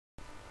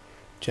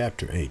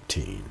Chapter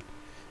 18.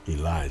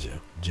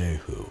 Elijah,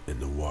 Jehu, and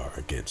the war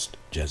against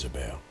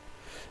Jezebel.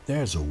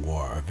 There is a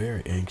war, a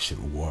very ancient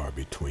war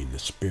between the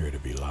spirit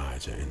of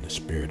Elijah and the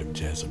spirit of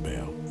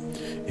Jezebel.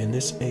 In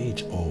this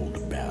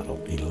age-old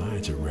battle,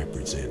 Elijah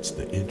represents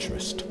the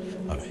interest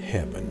of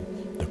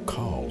heaven, the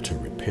call to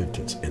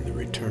repentance and the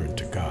return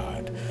to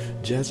God.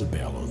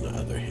 Jezebel, on the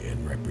other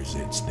hand,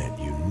 represents that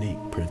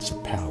unique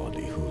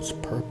principality whose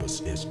purpose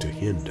is to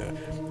hinder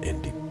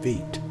and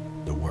defeat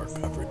the work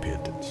of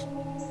repentance.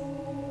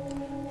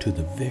 To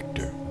the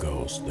victor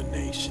goes the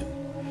nation.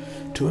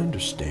 To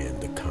understand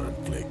the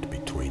conflict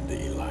between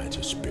the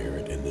Elijah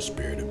spirit and the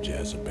spirit of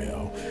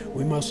Jezebel,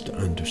 we must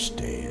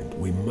understand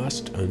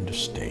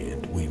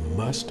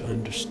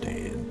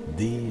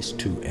these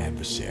two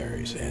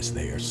adversaries as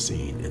they are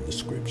seen in the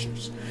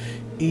scriptures.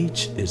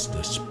 Each is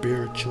the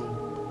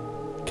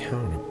spiritual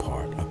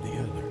counterpart of the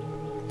other.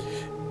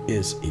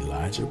 Is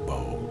Elijah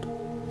bold?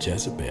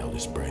 Jezebel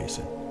is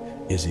brazen.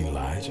 Is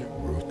Elijah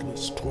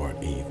ruthless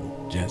toward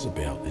evil?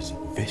 Jezebel is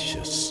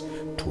vicious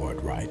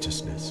toward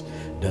righteousness.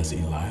 Does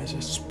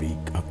Elijah speak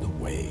of the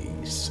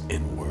ways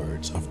and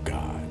words of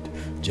God?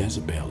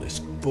 Jezebel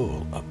is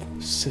full of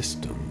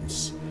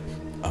systems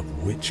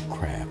of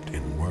witchcraft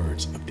and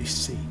words of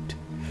deceit.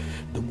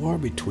 The war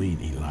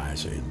between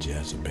Elijah and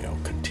Jezebel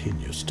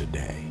continues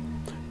today.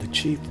 The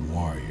chief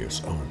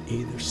warriors on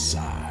either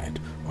side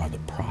are the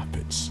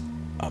prophets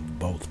of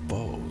both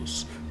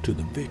foes. To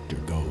the victor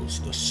goes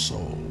the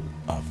soul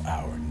of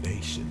our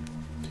nation.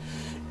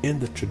 In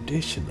the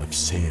tradition of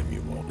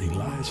Samuel,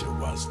 Elijah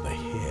was the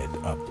head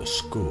of the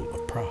school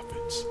of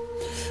prophets.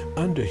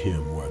 Under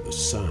him were the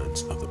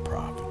sons of the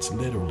prophets,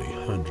 literally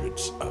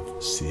hundreds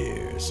of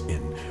seers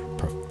and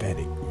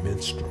prophetic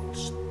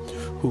minstrels,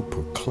 who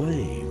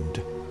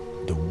proclaimed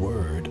the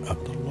word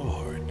of the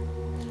Lord.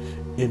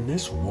 In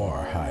this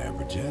war,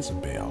 however,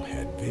 Jezebel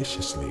had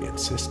viciously and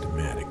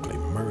systematically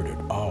murdered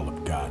all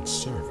of God's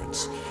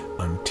servants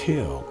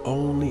until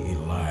only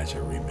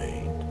Elijah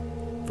remained.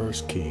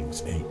 1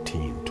 Kings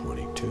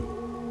 18:22.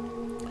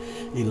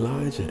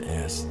 Elijah,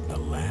 as the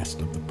last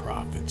of the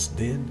prophets,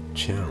 then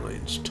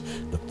challenged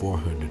the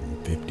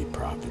 450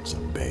 prophets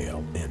of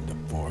Baal and the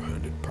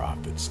 400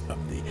 prophets of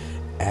the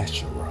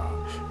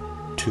Asherah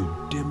to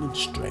a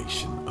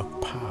demonstration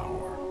of power.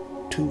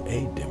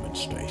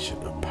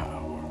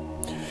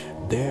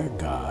 Their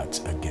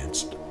gods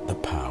against the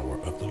power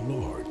of the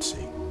Lord.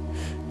 See,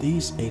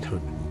 these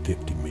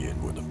 850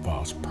 men were the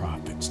false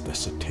prophets, the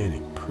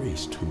satanic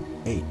priests who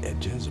ate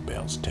at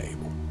Jezebel's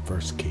table.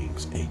 1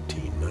 Kings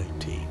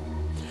 18:19.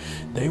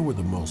 They were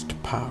the most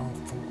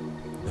powerful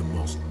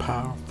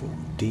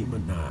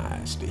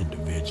demonized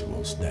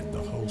individuals that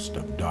the host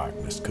of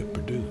darkness could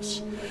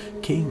produce.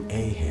 King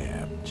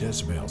Ahab,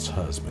 Jezebel's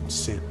husband,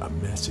 sent a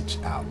message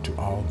out to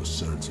all the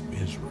sons of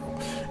Israel,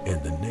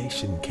 and the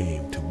nation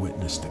came to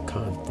witness the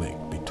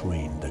conflict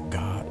between the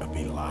God of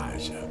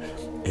Elijah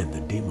and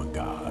the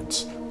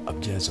demigods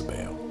of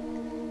Jezebel.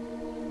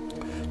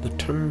 The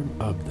terms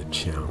of the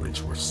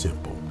challenge were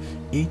simple.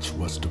 Each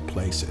was to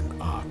place an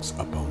ox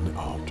upon the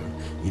altar.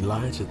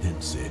 Elijah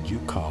then said, "You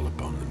call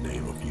upon the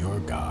name of your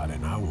God,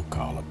 and I will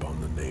call upon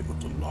the name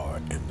of the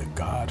Lord, and the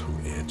God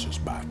who answers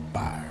by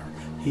fire.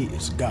 He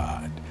is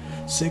God."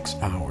 6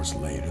 hours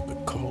later, the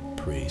cult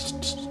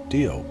priest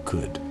still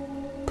could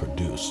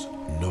produce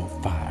no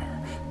fire.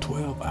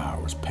 12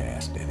 hours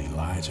passed, and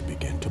Elijah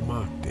began to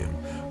mock them.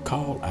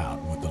 "Call out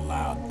with a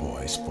loud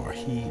voice, for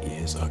he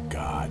is a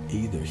god.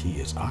 Either he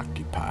is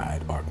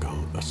occupied or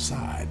gone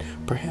aside.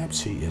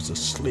 Perhaps he is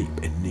asleep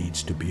and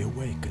needs to be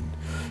awakened."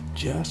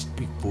 Just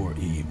before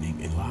evening,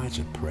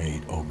 Elijah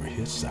prayed over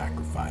his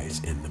sacrifice,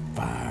 and the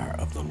fire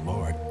of the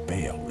Lord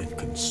fell and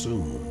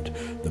consumed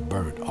the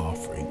burnt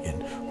offering.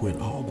 And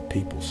when all the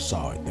people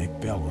saw it, they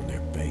fell on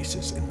their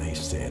faces, and they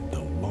said,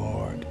 "The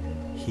Lord,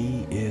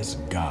 He is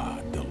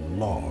God. The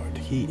Lord,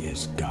 He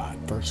is God."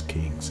 1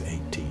 Kings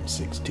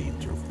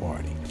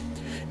 18:16-40.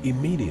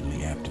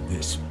 Immediately after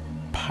this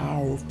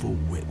powerful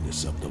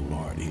witness of the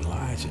Lord,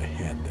 Elijah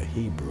had the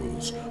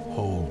Hebrews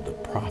hold the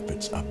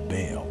prophets of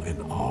Baal,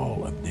 and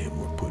all of them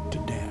were put to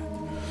death.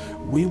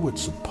 We would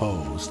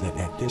suppose that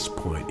at this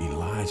point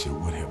Elijah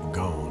would have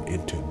gone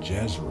into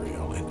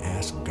Jezreel and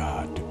asked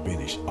God to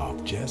finish off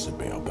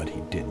Jezebel, but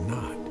he did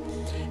not.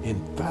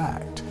 In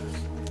fact,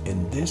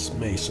 and this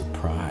may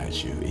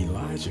surprise you,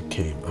 Elijah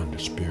came under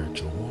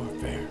spiritual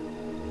warfare.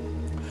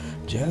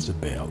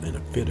 Jezebel, in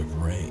a fit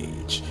of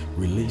rage,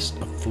 released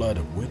a flood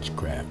of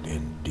witchcraft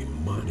and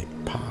demonic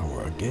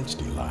power against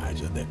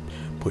Elijah that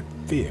put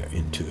fear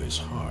into his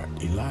heart.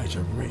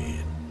 Elijah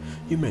ran.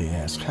 You may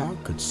ask, how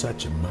could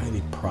such a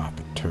mighty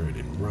prophet turn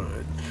and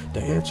run?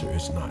 The answer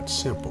is not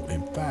simple.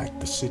 In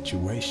fact, the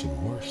situation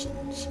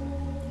worsens.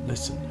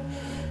 Listen,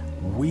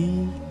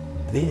 we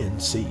then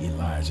see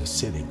Elijah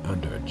sitting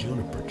under a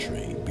juniper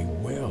tree,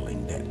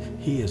 bewailing that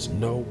he is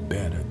no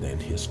better than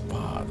his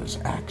fathers,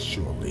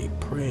 actually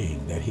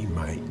praying that he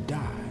might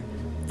die.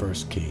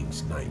 1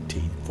 Kings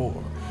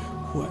 19:4.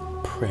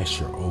 What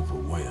pressure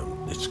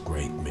overwhelmed this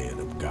great man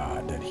of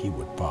God that he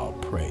would fall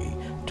prey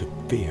to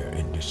fear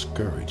and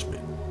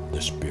discouragement?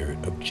 the spirit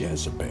of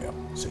Jezebel.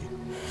 See?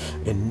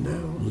 And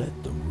now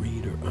let the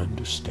reader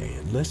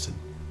understand. Listen,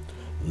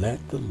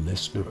 let the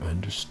listener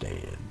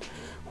understand.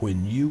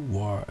 When you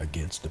war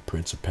against the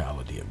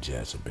principality of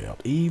Jezebel,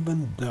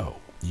 even though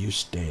you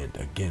stand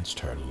against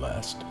her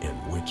lust and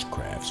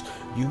witchcrafts,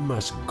 you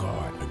must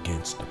guard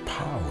against the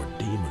power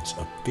demons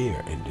of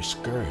fear and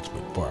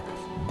discouragement, for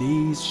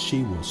these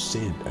she will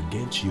send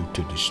against you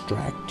to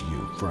distract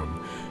you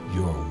from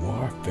your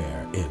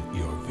warfare and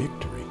your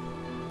victory.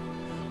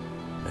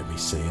 Let me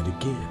say it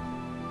again.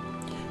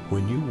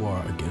 When you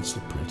war against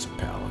the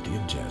principality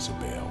of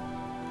Jezebel,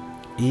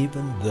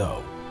 even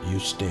though you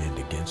stand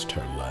against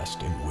her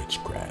lust and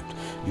witchcraft,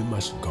 you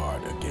must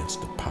guard against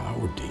the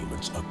power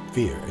demons of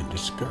fear and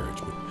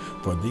discouragement,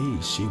 for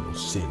these she will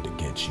send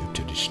against you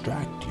to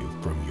distract you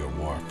from your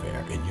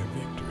warfare and your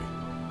victory.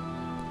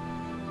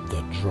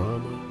 The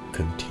drama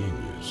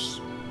continues.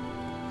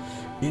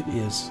 It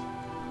is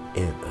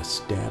an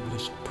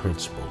established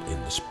principle in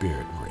the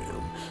spirit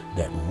realm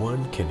that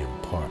one can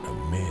impart a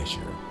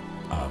measure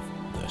of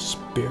the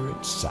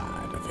spirit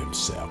side of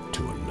himself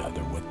to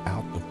another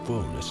without the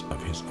fullness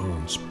of his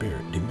own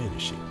spirit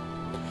diminishing.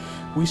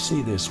 We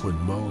see this when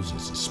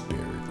Moses'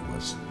 spirit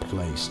was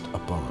placed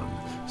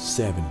upon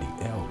 70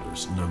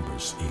 elders,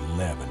 Numbers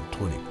 11,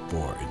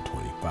 24, and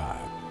 25.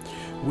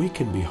 We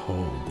can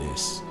behold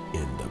this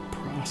in the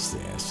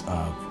process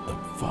of the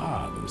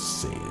father's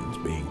sins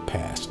being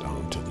passed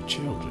on to the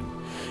children.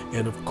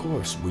 And of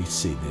course, we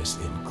see this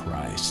in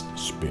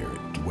Christ's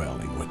spirit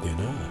dwelling within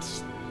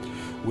us.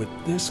 With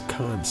this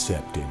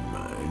concept in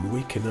mind,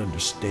 we can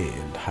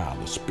understand how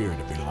the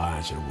spirit of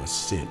Elijah was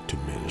sent to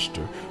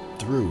minister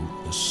through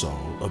the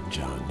soul of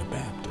John the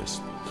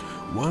Baptist.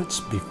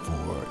 Once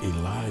before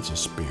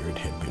Elijah's spirit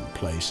had been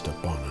placed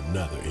upon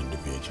another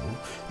individual,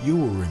 you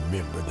will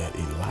remember that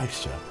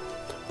Elisha,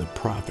 the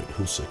prophet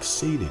who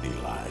succeeded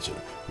Elijah,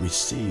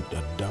 received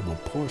a double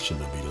portion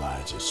of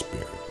Elijah's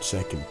spirit,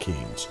 2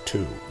 Kings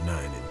 2,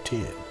 9 and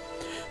 10.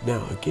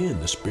 Now again,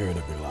 the spirit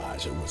of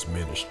Elijah was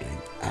ministering,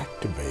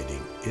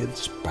 activating,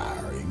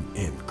 inspiring,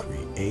 and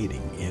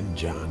creating in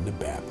John the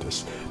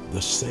Baptist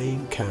the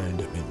same kind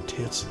of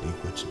intensity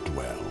which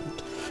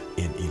dwelled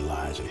in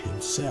Elijah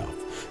himself.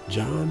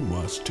 John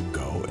was to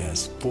go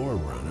as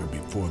forerunner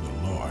before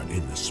the Lord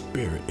in the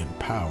spirit and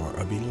power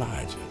of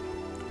Elijah.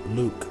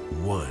 Luke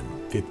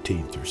 1,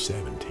 15 through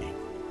 17.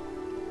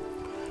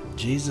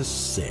 Jesus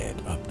said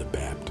of the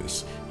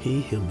Baptist,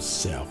 he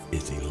himself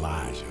is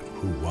Elijah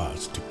who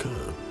was to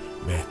come.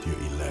 Matthew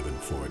 11,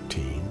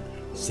 14,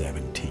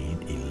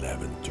 17,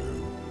 11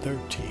 through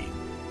 13.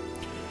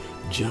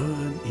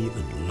 John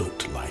even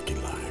looked like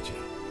Elijah.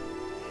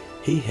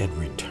 He had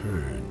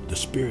returned. The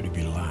spirit of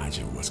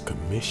Elijah was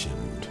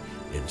commissioned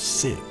and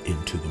sent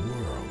into the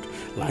world.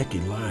 Like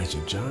Elijah,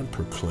 John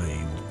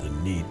proclaimed the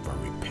need for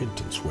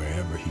repentance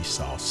wherever he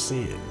saw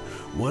sin.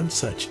 One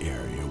such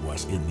area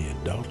was in the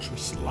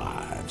adulterous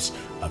lives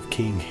of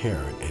King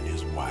Herod and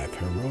his wife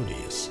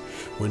Herodias.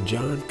 When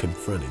John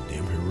confronted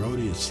them,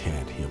 Herodias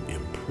had him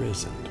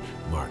imprisoned,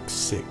 Mark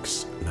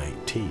 6,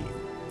 19.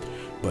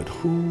 But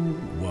who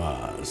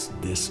was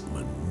this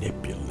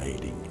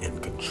manipulating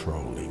and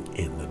controlling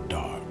in the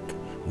dark?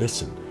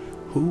 Listen,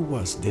 who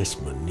was this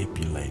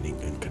manipulating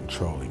and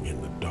controlling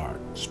in the dark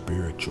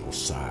spiritual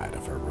side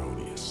of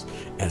Herodias?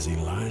 As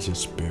Elijah's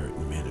spirit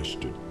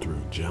ministered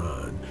through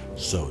John,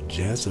 so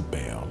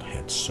Jezebel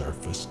had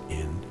surfaced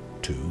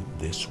into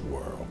this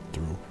world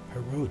through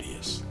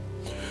Herodias.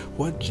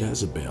 What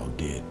Jezebel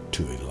did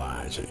to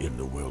Elijah in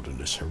the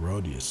wilderness,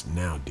 Herodias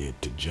now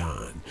did to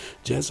John.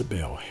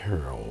 Jezebel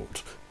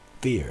heralds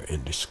fear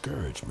and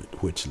discouragement,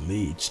 which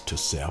leads to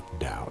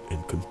self-doubt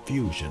and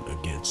confusion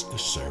against the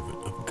servant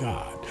of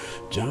God.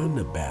 John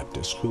the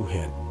Baptist, who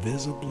had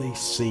visibly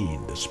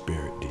seen the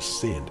Spirit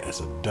descend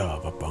as a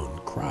dove upon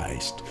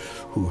Christ,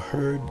 who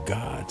heard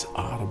God's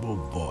audible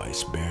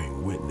voice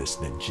bearing witness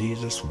that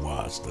Jesus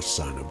was the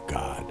Son of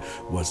God,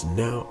 was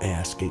now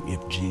asking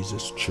if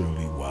Jesus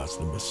truly was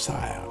the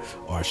Messiah,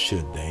 or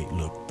should they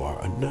look for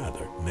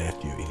another.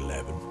 Matthew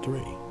 11,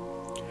 3.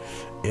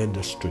 And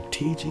a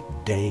strategic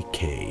day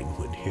came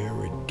when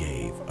Herod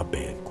gave a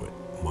banquet.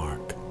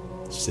 Mark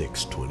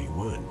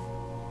 6:21.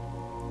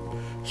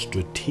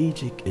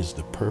 Strategic is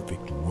the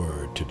perfect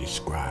word to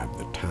describe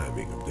the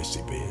timing of this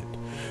event.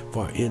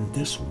 For in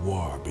this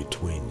war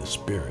between the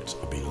spirits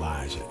of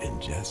Elijah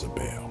and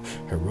Jezebel,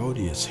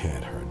 Herodias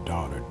had her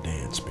daughter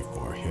dance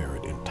before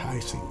Herod,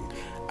 enticing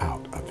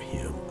out of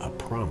him a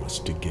promise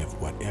to give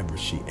whatever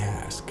she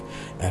asked.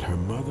 At her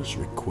mother's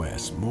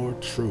request, more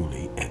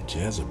truly at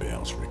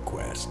Jezebel's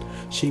request,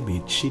 she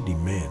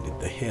demanded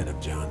the head of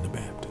John the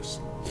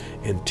Baptist.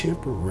 And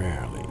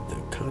temporarily,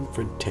 the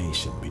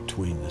confrontation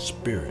between the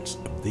spirits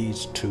of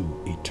these two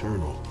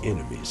eternal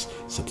enemies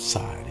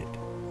subsided.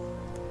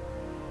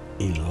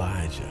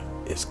 Elijah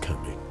is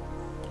coming.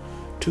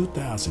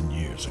 2,000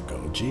 years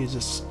ago,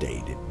 Jesus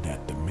stated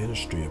that the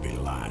ministry of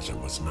Elijah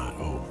was not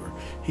over.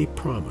 He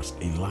promised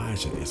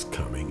Elijah is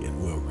coming and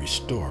will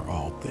restore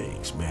all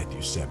things,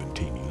 Matthew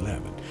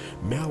 17:11.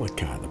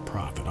 Malachi the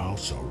prophet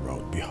also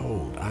wrote,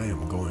 "Behold, I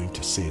am going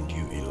to send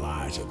you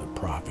Elijah the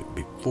prophet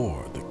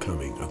before the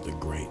coming of the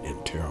great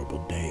and terrible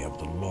day of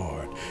the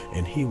Lord,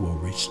 and he will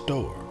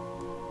restore."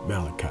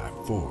 Malachi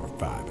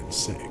 4:5 and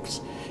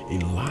 6.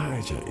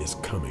 Elijah is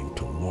coming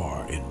to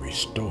war and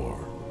restore.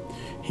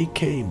 He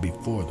came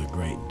before the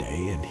great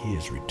day, and he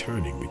is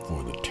returning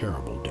before the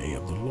terrible day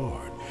of the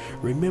Lord.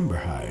 Remember,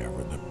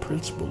 however, the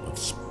principle of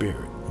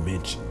spirit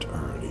mentioned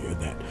earlier,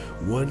 that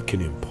one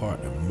can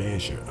impart a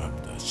measure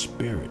of the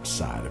spirit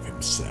side of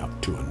himself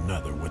to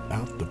another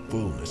without the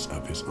fullness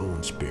of his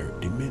own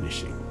spirit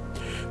diminishing.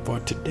 For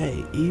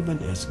today, even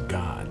as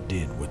God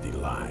did with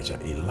Elijah,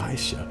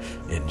 Elisha,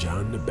 and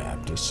John the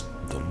Baptist,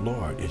 the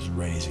Lord is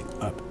raising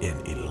up in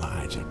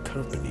Elijah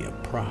company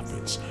of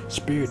prophets,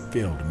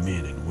 spirit-filled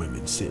men and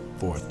women sent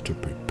forth to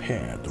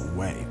prepare the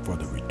way for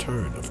the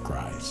return of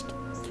Christ.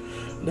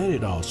 Let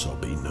it also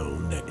be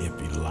known that if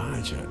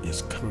Elijah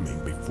is coming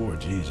before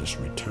Jesus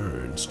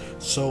returns,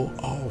 so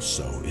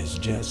also is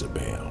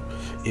Jezebel.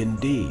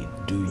 Indeed,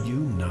 do you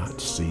not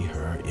see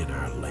her in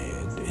our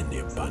land in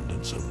the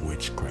abundance of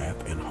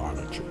witchcraft and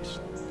harlotries?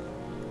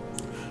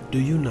 Do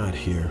you not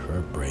hear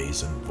her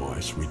brazen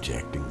voice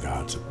rejecting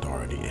God's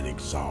authority and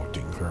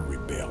exalting her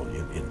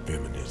rebellion and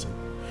feminism?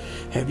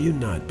 Have you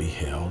not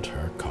beheld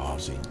her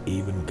causing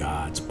even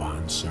God's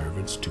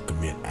bondservants to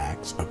commit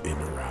acts of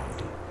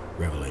immorality?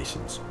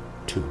 Revelations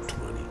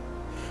 2:20.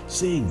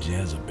 Seeing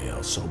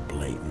Jezebel so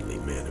blatantly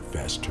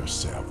manifest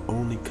herself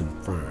only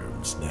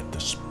confirms that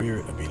the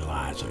spirit of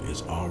Elijah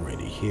is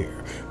already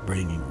here,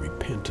 bringing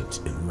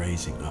repentance and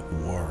raising up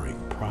warring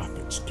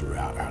prophets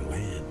throughout our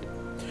land.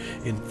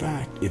 In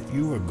fact, if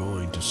you are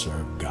going to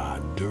serve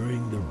God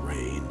during the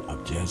reign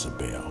of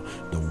Jezebel,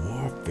 the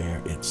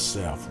warfare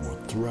itself will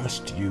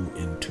thrust you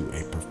into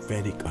a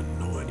prophetic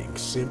anointing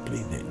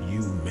simply that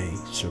you may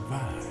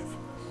survive.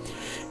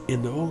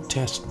 In the Old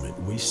Testament,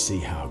 we see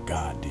how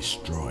God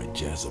destroyed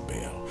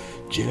Jezebel.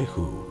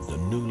 Jehu, the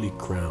newly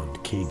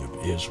crowned king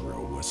of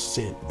Israel, was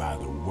sent by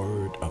the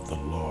word of the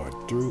Lord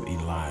through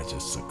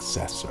Elijah's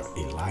successor,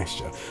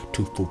 Elisha,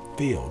 to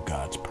fulfill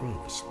God's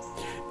promise.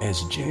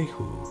 As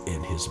Jehu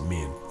and his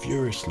men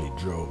furiously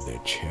drove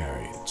their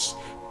chariots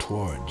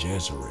toward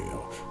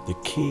Jezreel, the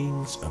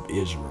kings of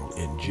Israel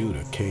and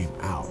Judah came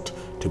out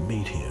to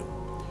meet him.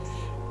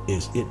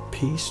 "Is it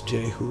peace,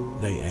 Jehu?"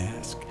 they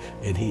asked.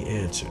 And he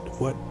answered,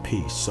 "What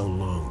peace, so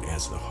long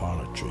as the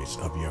harlotries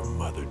of your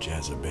mother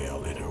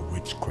Jezebel and her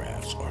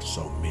witchcrafts are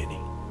so many?"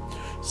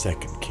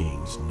 2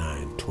 Kings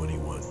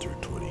 9:21 through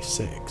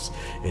 26.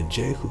 And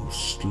Jehu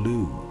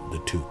slew the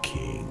two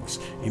kings.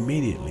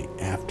 Immediately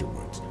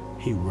afterwards,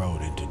 he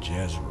rode into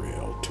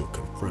Jezreel to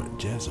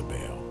confront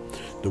Jezebel.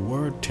 The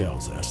word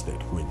tells us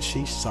that when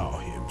she saw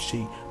him,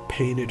 she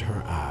painted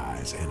her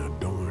eyes and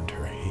adorned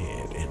her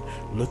head, and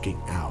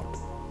looking out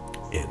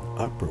an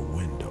upper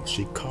window,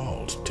 she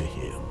called to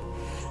him,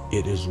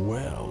 "It is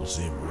well,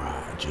 Zimri,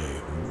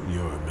 Jehu,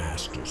 your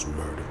master's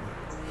murderer."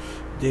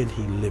 Then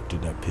he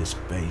lifted up his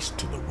face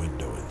to the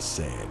window and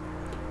said,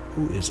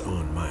 "Who is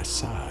on my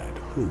side?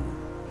 Who?"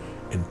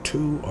 And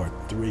 2 or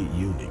 3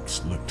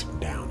 eunuchs looked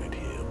down at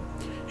him.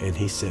 And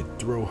he said,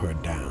 "Throw her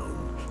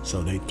down."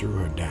 So they threw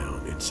her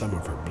down, and some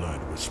of her blood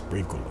was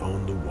sprinkled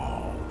on the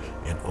wall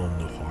and on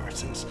the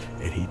horses,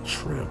 and he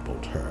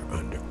trampled her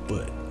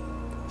underfoot.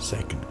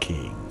 2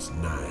 Kings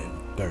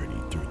 9:30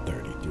 through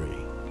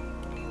 33.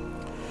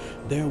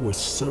 There was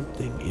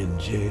something in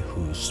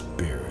Jehu's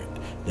spirit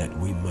that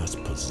we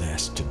must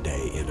possess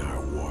today in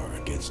our war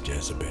against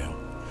Jezebel.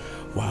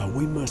 While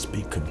we must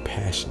be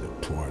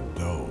compassionate toward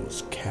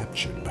those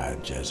captured by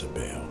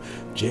Jezebel,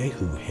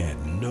 Jehu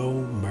had no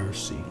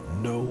mercy,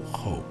 no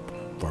hope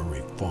for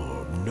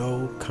reform,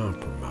 no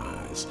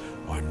compromise,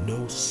 or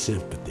no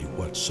sympathy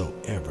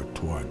whatsoever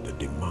toward the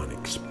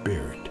demonic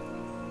spirit.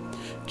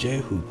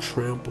 Jehu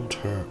trampled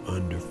her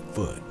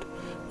underfoot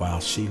while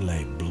she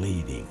lay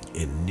bleeding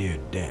and near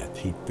death.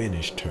 He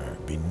finished her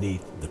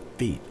beneath the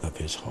feet of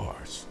his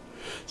horse.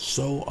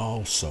 So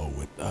also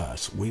with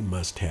us, we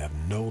must have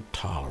no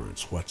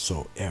tolerance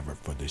whatsoever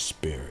for the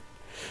spirit.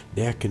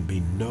 There can be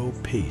no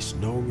peace,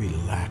 no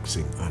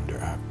relaxing under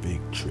our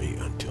fig tree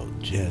until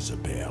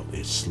Jezebel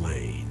is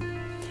slain.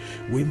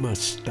 We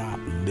must stop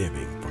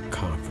living for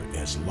comfort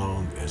as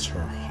long as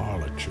her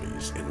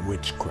harlotries and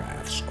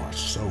witchcrafts are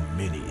so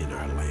many in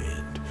our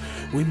land.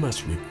 We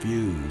must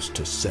refuse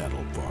to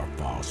settle for a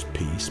false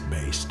peace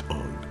based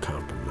on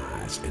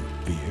compromise and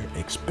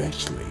fear,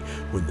 especially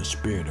when the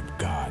Spirit of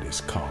God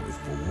is calling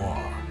for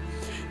war.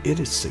 It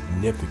is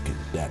significant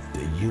that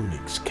the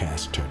eunuchs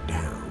cast her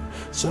down.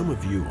 Some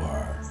of you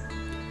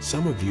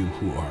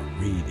who are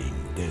reading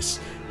this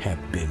have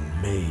been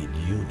made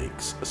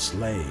eunuchs,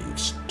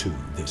 slaves to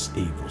this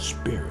evil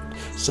spirit.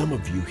 Some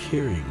of you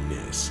hearing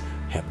this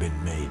have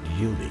been made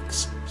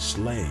eunuchs,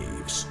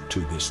 slaves to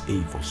this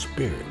evil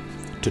spirit.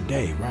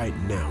 Today, right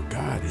now,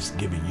 God is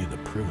giving you the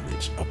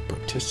privilege of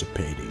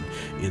participating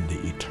in the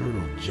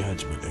eternal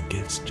judgment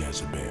against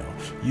Jezebel.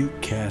 You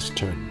cast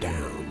her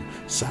down,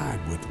 side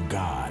with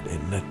God,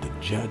 and let the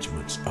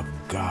judgments of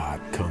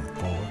God come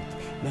forth.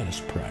 Let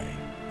us pray.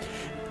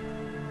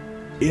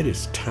 It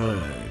is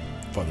time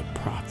for the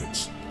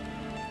prophets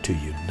to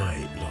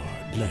unite,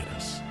 Lord. Let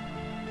us.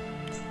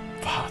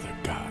 Father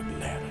God,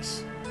 let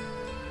us.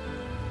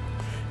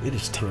 It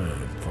is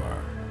time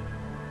for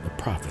the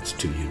prophets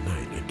to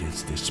unite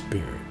against this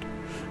spirit.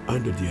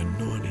 Under the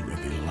anointing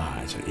of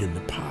Elijah, in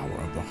the power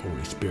of the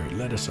Holy Spirit,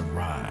 let us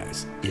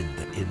arise in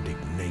the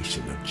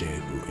indignation of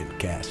Jehu and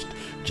cast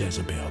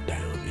Jezebel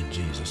down in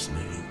Jesus'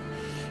 name.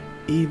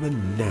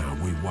 Even now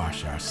we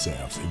wash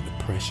ourselves in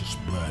the precious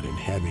blood, and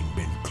having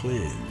been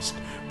cleansed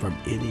from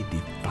any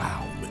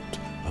defilement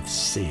of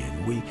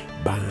sin, we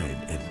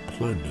bind and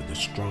plunder the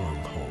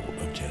stronghold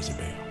of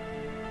Jezebel.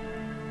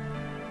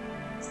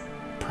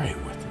 Pray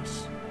with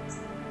us.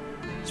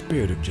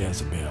 Spirit of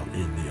Jezebel,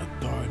 in the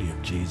authority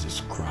of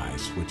Jesus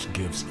Christ, which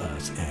gives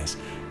us as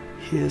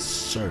his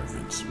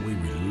servants, we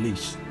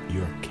release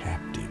your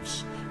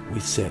captives. We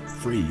set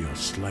free your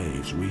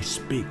slaves. We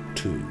speak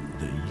to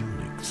the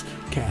eunuchs.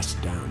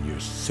 Cast down your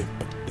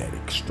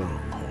sympathetic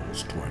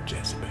strongholds toward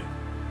Jezebel.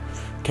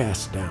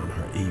 Cast down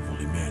her evil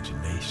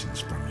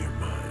imaginations from your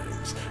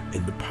minds.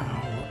 In the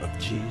power of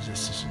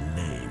Jesus'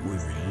 name, we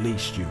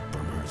release you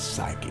from her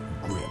psychic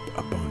grip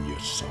upon your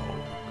soul.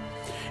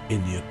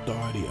 In the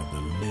authority of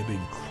the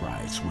living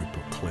Christ, we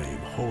proclaim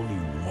holy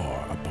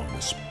war upon the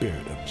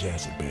spirit of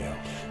Jezebel.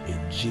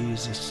 In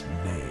Jesus'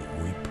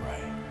 name we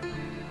pray.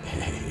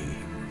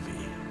 Amen.